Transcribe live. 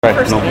Right,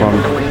 First no game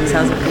problem. with the Wings,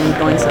 how's it been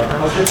going so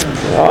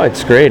far? Oh,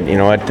 it's great. You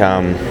know what?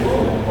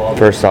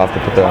 First off, to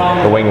put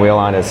the wing wheel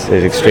on is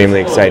extremely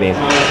exciting.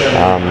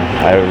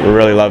 I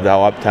really loved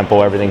how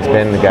up-tempo everything's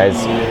been. The guys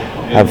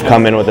have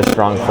come in with a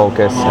strong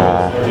focus.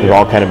 We've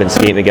all kind of been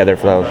skating together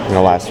for the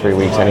last 3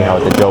 weeks anyhow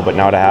with the Joe, but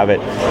now to have it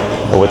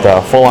with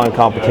a full-on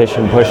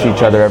competition, push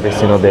each other every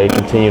single day,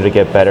 continue to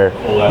get better,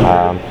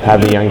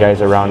 have the young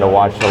guys around to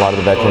watch a lot of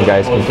the veteran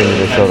guys continue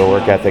to show the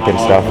work ethic and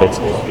stuff.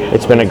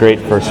 It's been a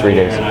great first 3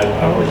 days.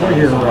 What are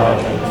your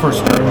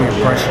first early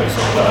impressions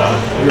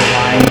of your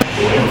line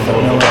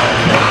with Miller?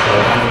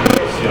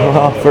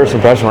 Well, first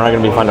impression, we're not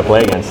going to be fun to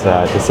play against,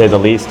 to say the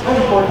least.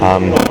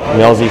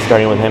 Millsy,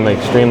 starting with him, an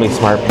extremely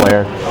smart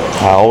player,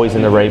 always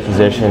in the right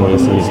position.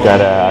 He's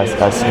got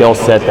a skill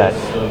set that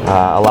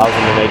allows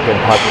him to make good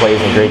puck plays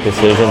and great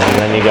decisions. And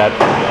then you got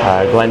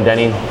Glenn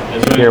Denny,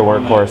 pure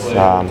workhorse.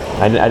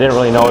 I didn't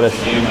really notice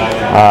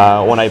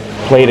when I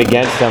played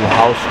against him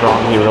how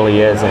strong he really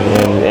is,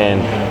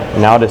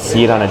 and now to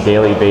see it on a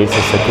daily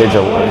basis, the kid's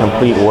a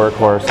complete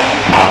workhorse.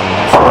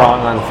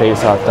 Strong on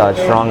face-off touch,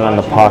 strong on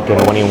the puck, and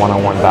winning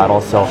one-on-one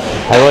battles. So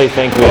I really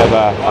think we have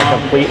a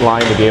complete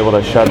line to be able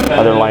to shut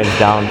other lines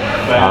down.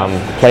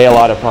 Play a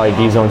lot of probably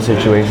D-zone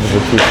situations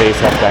with two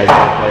face-off guys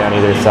that play on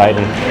either side,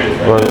 and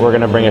we're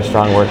going to bring a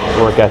strong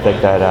work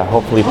ethic that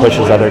hopefully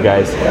pushes other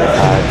guys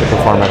to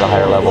perform at a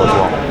higher level as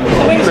well.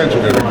 You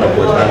mentioned it a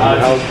couple of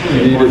times. How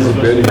neat has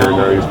it been here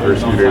now these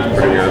first few days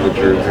putting on the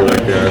jersey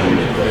like that?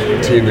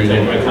 Team that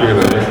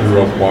you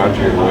grew up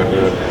watching and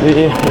whatnot.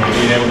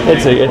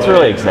 It's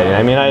really exciting.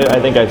 I mean, I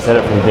think I've said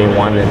it from day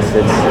one. It's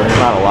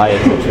not a lie.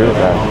 It's the truth.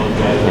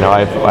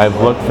 I've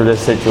looked for this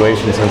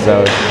situation since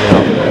I was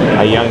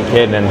a young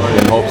kid and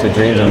in hopes and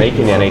dreams of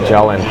making the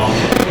NHL. And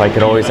if I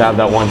could always have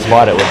that one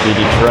spot, it would be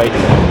Detroit.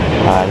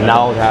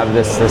 Now to have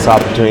this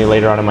opportunity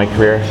later on in my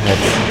career,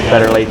 it's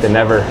better late than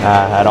never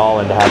at all.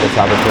 And to have this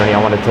opportunity,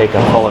 I want to take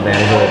a full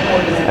advantage of it.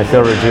 I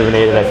feel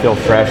rejuvenated. I feel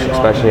fresh,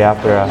 especially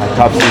after a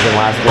tough season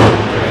last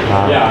year.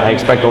 I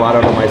expect a lot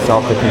out of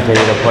myself to continue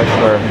to push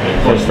for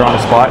a strong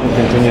spot and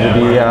continue to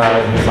be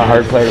a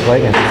hard player to play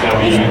against.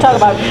 You talk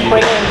about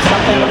bringing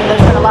something. I mean,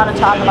 there's been a lot of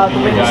talk about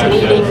the Wings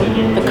needing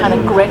the kind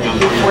of grit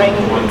you bring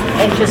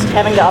and just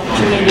having the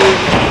opportunity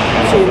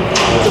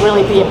to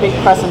really be a big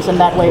presence in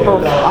that way,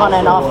 both on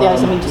and off the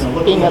ice. I mean, just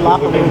being a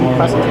locker room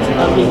presence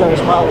leader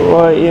as well.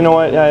 Well, you know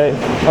what?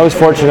 I was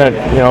fortunate,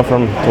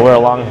 to wear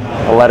along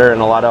a letter in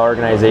a lot of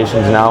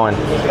organizations now, and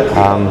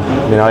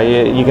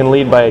you can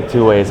lead by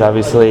two ways.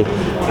 Obviously,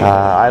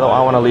 I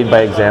want to lead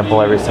by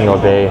example every single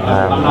day.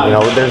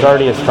 There's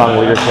already a strong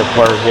leadership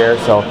core here,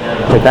 so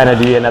to kind of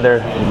be another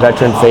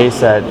veteran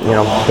face that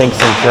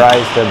thinks and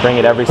tries to bring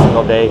it every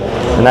single day,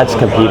 and that's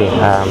competing.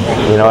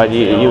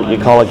 You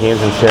call it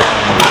gamesmanship,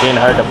 being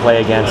hard to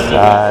play against.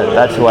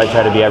 That's who I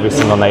try to be every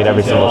single night,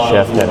 every single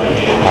shift. And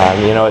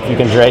if you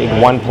can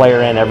drag one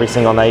player in every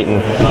single night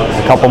and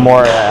a couple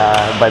more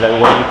by the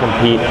way you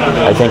compete,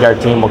 I think our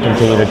team will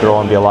continue to grow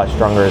and be a lot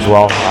stronger as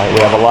well.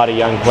 We have a lot of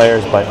young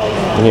players, but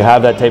when you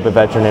have that type of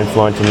veteran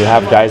influence and you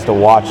have guys to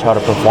watch how to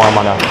perform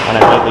on a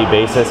nightly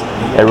basis,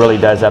 it really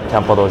does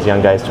up-tempo those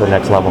young guys to the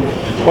next level.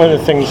 One of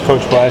the things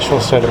Coach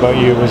Blashill said about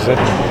you was that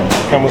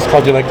he almost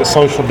called you like the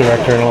social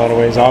director in a lot of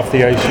ways. Off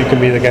the ice, you can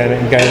be the guy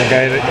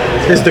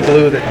that is the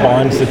glue that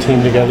bonds the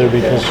team together,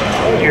 because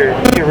you're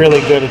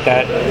really good at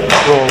that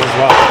role as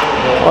well.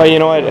 Well, you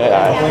know what?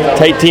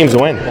 Tight teams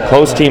win.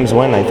 Close teams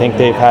win. I think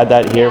they've had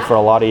that here for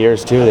a lot of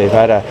years too. They've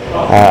had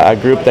a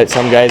group that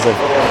some guys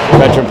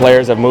veteran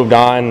players have moved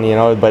on,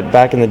 but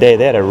back in the day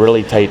they had a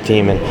really tight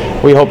team,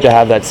 and we hope to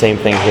have that same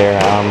thing here.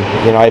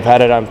 I've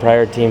had it on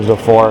prior teams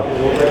before.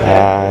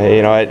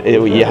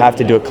 You have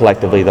to do it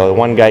collectively though.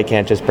 One guy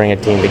can't just bring a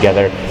team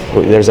together.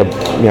 There's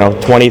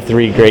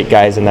 23 great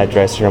guys in that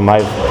dressing room.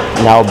 I've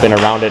now been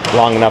around it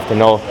long enough to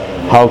know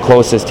how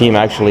close this team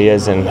actually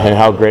is, and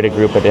how great a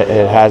group it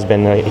has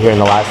been here in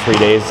the last 3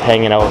 days,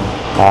 hanging out,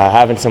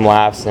 having some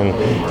laughs. And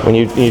when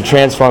you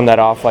transform that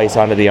off ice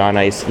onto the on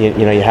ice, you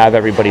have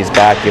everybody's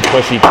back. You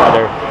push each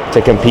other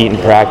to compete and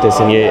practice,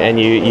 and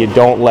you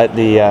don't let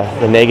the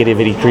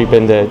negativity creep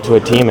into a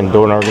team and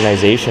to an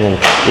organization, and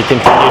you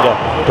continue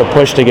to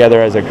push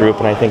together as a group,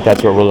 and I think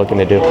that's what we're looking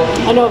to do.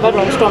 I know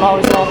veterans don't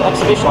always love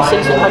exhibition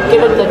season, but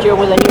given that you're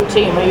with a new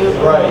team, are you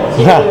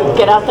to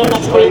get out there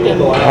next week?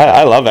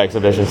 I love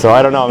exhibition, so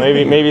I don't know.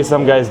 Maybe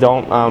some guys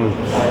don't,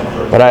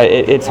 but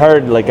it's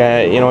hard.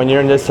 When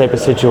you're in this type of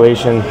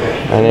situation,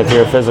 and if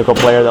you're a physical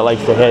player that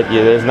likes to hit,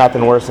 there's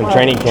nothing worse than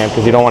training camp,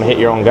 because you don't want to hit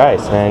your own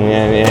guys,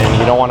 and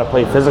you don't want to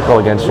play physical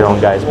against your own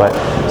guys. But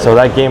so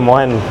that game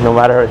one, no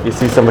matter if you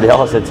see somebody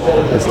else,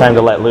 it's time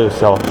to let loose.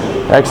 So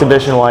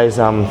exhibition-wise,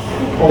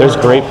 there's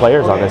great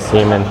players on this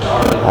team, and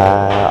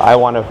I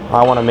want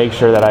to make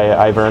sure that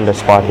I've earned a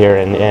spot here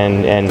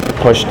and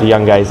push the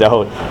young guys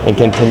out and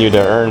continue to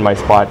earn my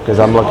spot, because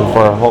I'm looking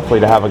for hopefully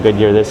to have a good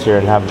year this year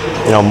and have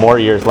more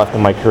years left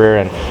in my career.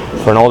 And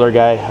for an older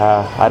guy,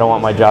 I don't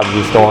want my job to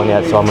be stolen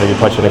yet, so I'm going to be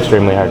pushing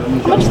extremely hard.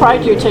 How much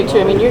pride do you take too?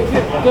 I mean, you're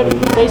good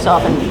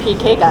face-off and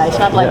PK guy. It's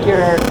not like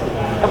you're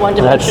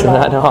one-dimensional.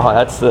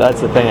 That's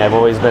the thing. I've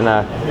always been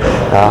a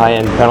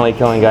high-end penalty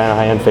killing guy and a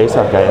high-end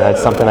face-off guy. And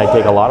that's something I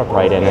take a lot of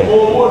pride in.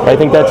 And I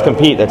think that's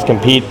compete. That's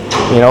compete,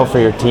 for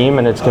your team,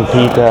 and it's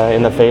compete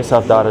in the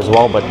face-off dot as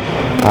well. But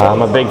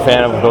I'm a big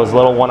fan of those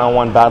little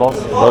one-on-one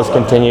battles. Those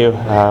continue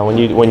when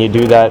you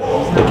do that.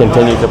 It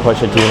continues to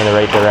push a team in the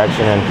right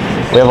direction.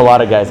 And we have a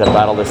lot of guys that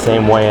battle the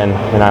same way, and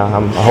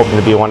I'm hoping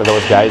to be one of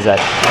those guys that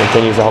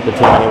continues to help the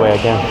team any way I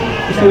can.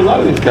 You see, a lot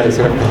of these guys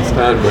have been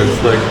stand, but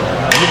it's like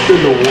you've been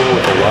to war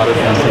with a lot of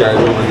these guys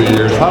over the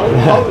years.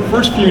 How the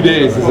first few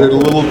days, is it a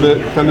little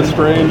bit kind of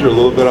strange or a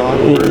little bit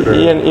awkward? Or?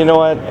 You know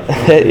what?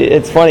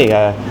 It's funny.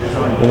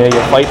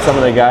 You fight some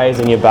of the guys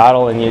and you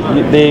battle, and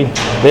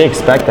they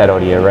expect that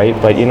out of you, right?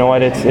 But you know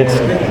what? It's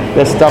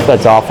the stuff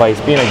that's off ice.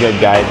 Being a good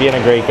guy, being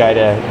a great guy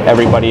to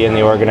everybody in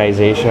the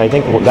organization. I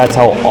think that's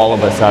how all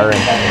of us are.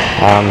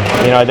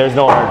 And there's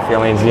no hard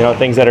feelings.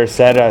 Things that are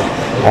said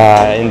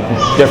in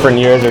different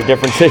years or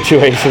different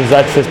situations.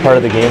 That's just part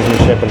of the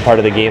gamesmanship and part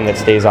of the game that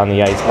stays on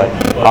the ice.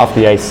 But off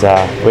the ice,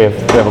 we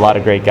have a lot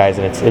of great guys,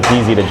 and it's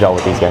easy to gel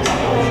with these guys.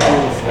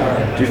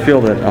 Do you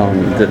feel that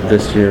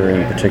this year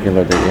in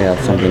particular that you have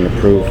something to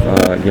prove,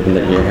 given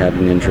that you had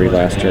an injury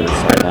last year that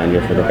sidelined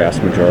you for the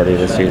vast majority of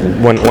the season?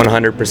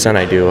 100%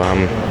 I do.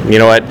 You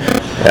know what?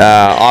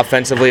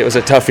 Offensively, it was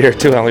a tough year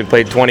too. I only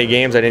played 20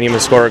 games. I didn't even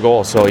score a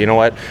goal. So you know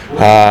what?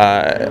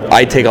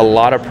 I take a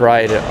lot of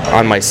pride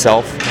on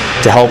myself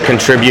to help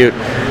contribute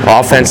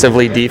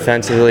offensively,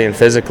 defensively, and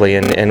physically.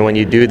 And when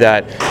you do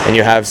that and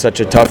you have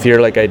such a tough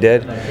year like I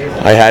did,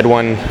 I had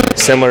one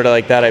similar to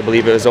like that. I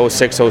believe it was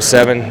 06,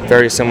 07,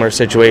 very similar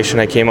situation.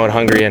 I came out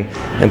hungry and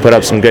put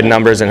up some good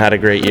numbers and had a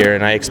great year,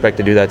 and I expect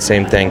to do that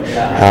same thing.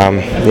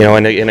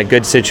 In a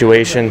good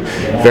situation,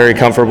 very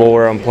comfortable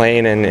where I'm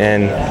playing,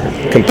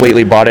 and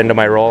completely bought into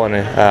my role, and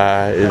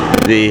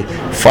the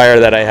fire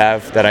that I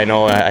have, that I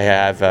know I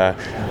have,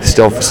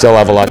 still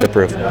have a lot to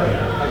prove.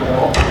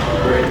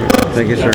 Thank you, sir.